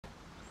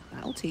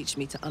That'll teach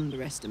me to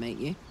underestimate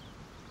you.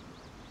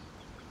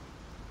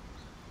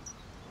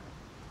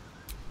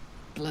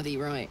 Bloody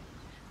right.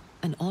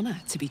 An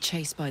honor to be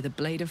chased by the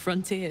Blade of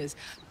Frontiers,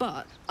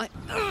 but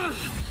Ugh!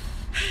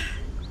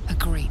 A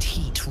great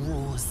heat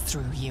roars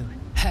through you,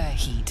 her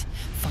heat,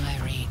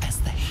 fiery as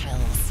the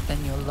hells.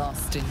 Then you're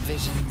lost in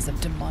visions of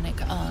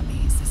demonic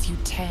armies as you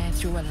tear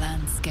through a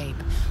landscape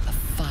of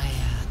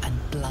fire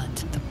and blood,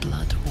 the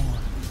Blood War.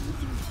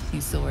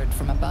 You saw it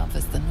from above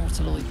as the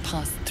Nautiloid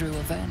passed through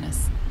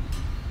Avernus.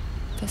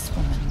 This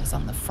woman was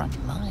on the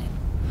front line.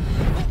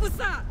 What was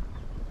that?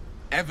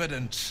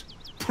 Evidence.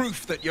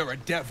 Proof that you're a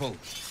devil.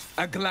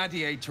 A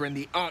gladiator in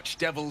the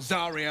archdevil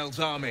Zariel's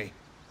army.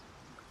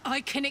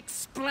 I can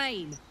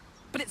explain,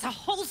 but it's a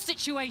whole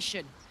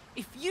situation.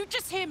 If you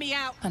just hear me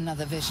out...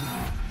 Another vision.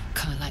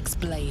 Karlach's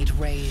blade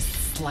raised,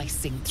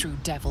 slicing through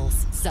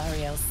devils,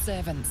 Zariel's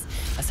servants,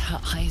 as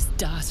her eyes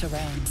dart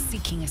around,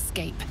 seeking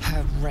escape.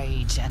 Her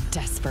rage and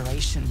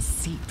desperation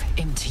seep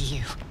into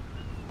you.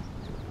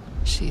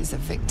 She is a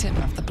victim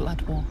of the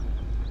Blood War,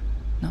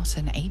 not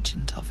an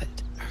agent of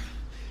it.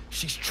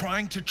 She's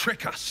trying to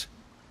trick us.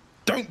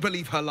 Don't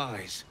believe her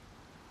lies.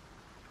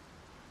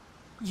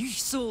 You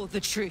saw the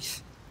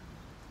truth.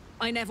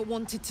 I never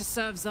wanted to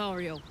serve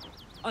Zariel.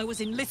 I was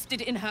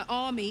enlisted in her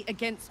army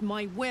against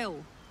my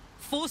will.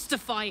 Forced to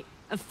fight,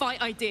 and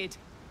fight I did.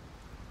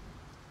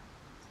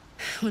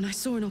 When I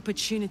saw an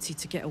opportunity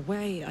to get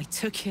away, I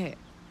took it.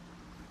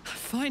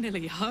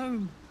 Finally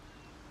home.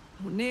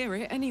 Or near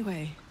it,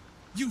 anyway.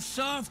 You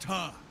served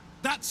her!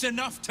 That's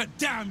enough to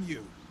damn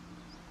you!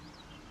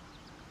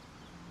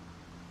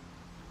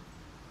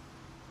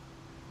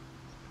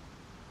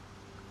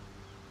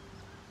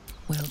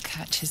 Will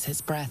catches his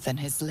breath and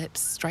his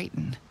lips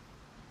straighten.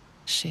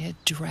 Sheer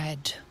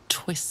dread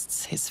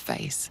twists his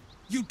face.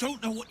 You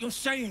don't know what you're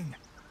saying!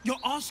 You're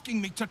asking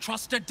me to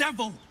trust a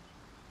devil!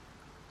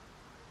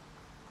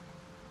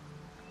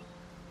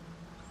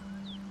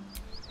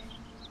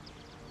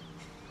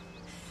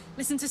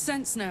 Listen to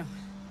sense now.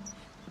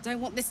 I don't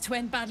want this to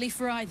end badly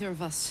for either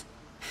of us.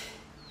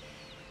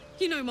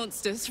 You know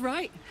monsters,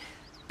 right?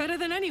 Better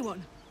than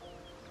anyone.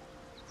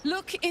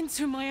 Look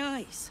into my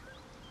eyes.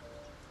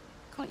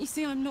 Can't you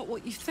see I'm not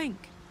what you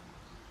think?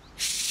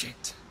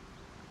 Shit.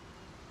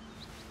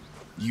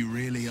 You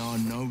really are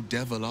no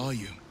devil, are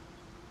you?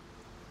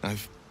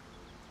 I've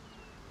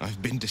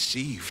been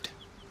deceived.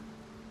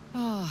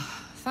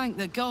 Oh, thank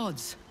the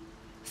gods.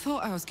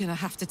 Thought I was gonna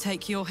have to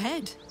take your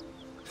head.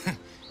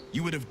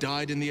 You would have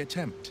died in the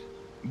attempt.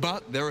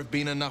 But there have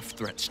been enough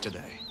threats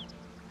today.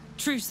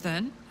 Truce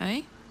then,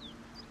 eh?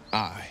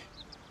 Aye.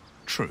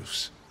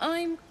 Truce.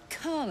 I'm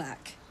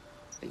Karlach,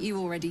 but you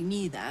already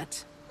knew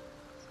that.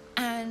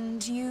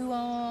 And you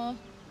are...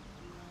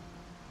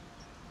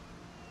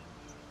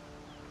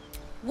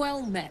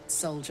 Well met,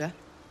 soldier.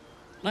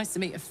 Nice to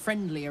meet a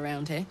friendly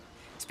around here.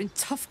 It's been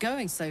tough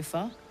going so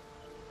far.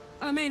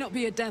 I may not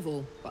be a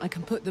devil, but I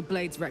can put the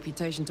Blade's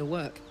reputation to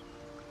work.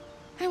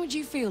 How would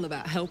you feel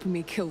about helping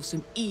me kill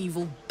some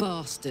evil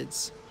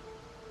bastards?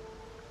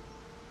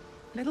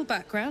 Little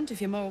background,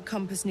 if your moral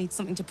compass needs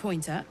something to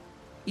point at.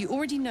 You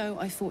already know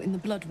I fought in the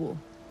Blood War.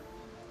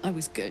 I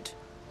was good.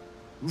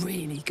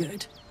 Really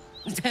good.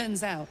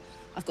 Turns out,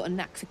 I've got a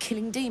knack for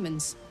killing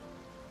demons.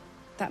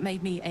 That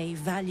made me a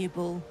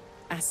valuable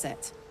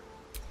asset.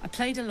 I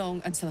played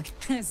along until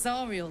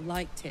Zariel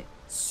liked it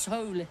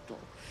so little.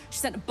 She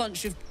sent a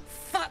bunch of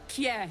fuck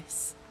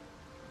yes.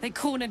 They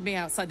cornered me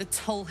outside the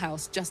toll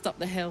house just up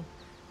the hill.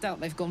 Doubt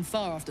they've gone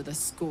far after the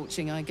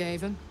scorching I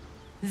gave them.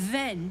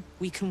 Then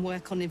we can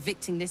work on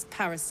evicting this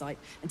parasite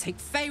and take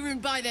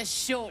Faerun by the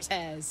short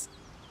hairs.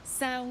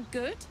 Sound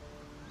good?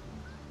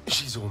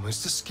 She's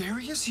almost as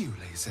scary as you,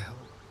 Lae'zel.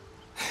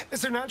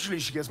 So naturally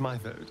she gets my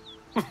vote.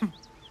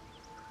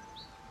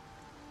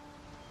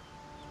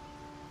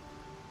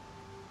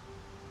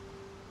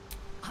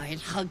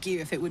 I'd hug you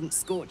if it wouldn't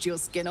scorch your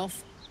skin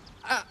off.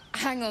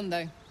 Hang on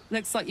though.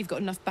 Looks like you've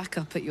got enough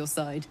backup at your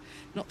side.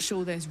 Not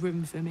sure there's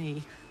room for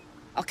me.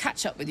 I'll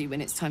catch up with you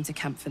when it's time to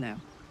camp for now.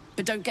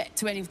 But don't get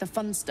to any of the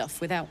fun stuff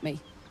without me.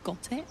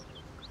 Got it?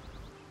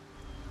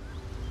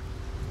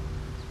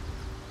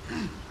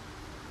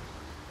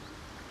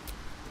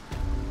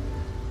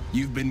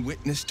 You've been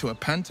witness to a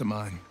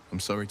pantomime, I'm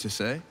sorry to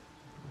say.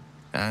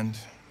 And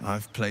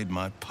I've played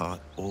my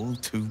part all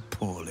too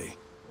poorly.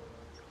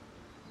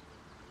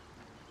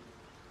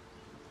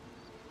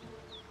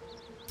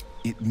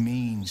 It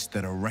means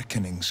that a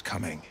reckoning's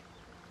coming.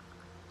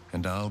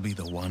 And I'll be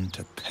the one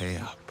to pay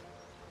up.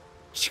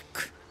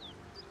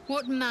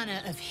 What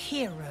manner of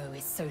hero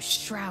is so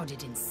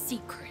shrouded in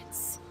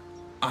secrets?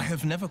 I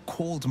have never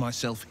called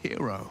myself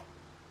hero.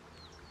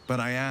 But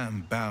I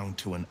am bound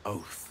to an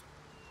oath.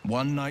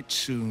 One night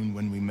soon,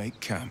 when we make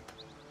camp,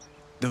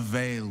 the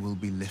veil will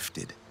be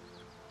lifted,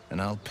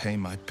 and I'll pay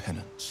my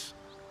penance.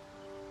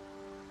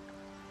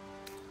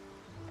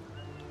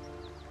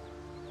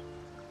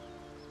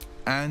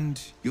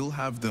 And you'll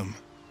have them.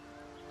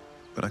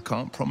 But I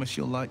can't promise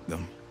you'll like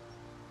them.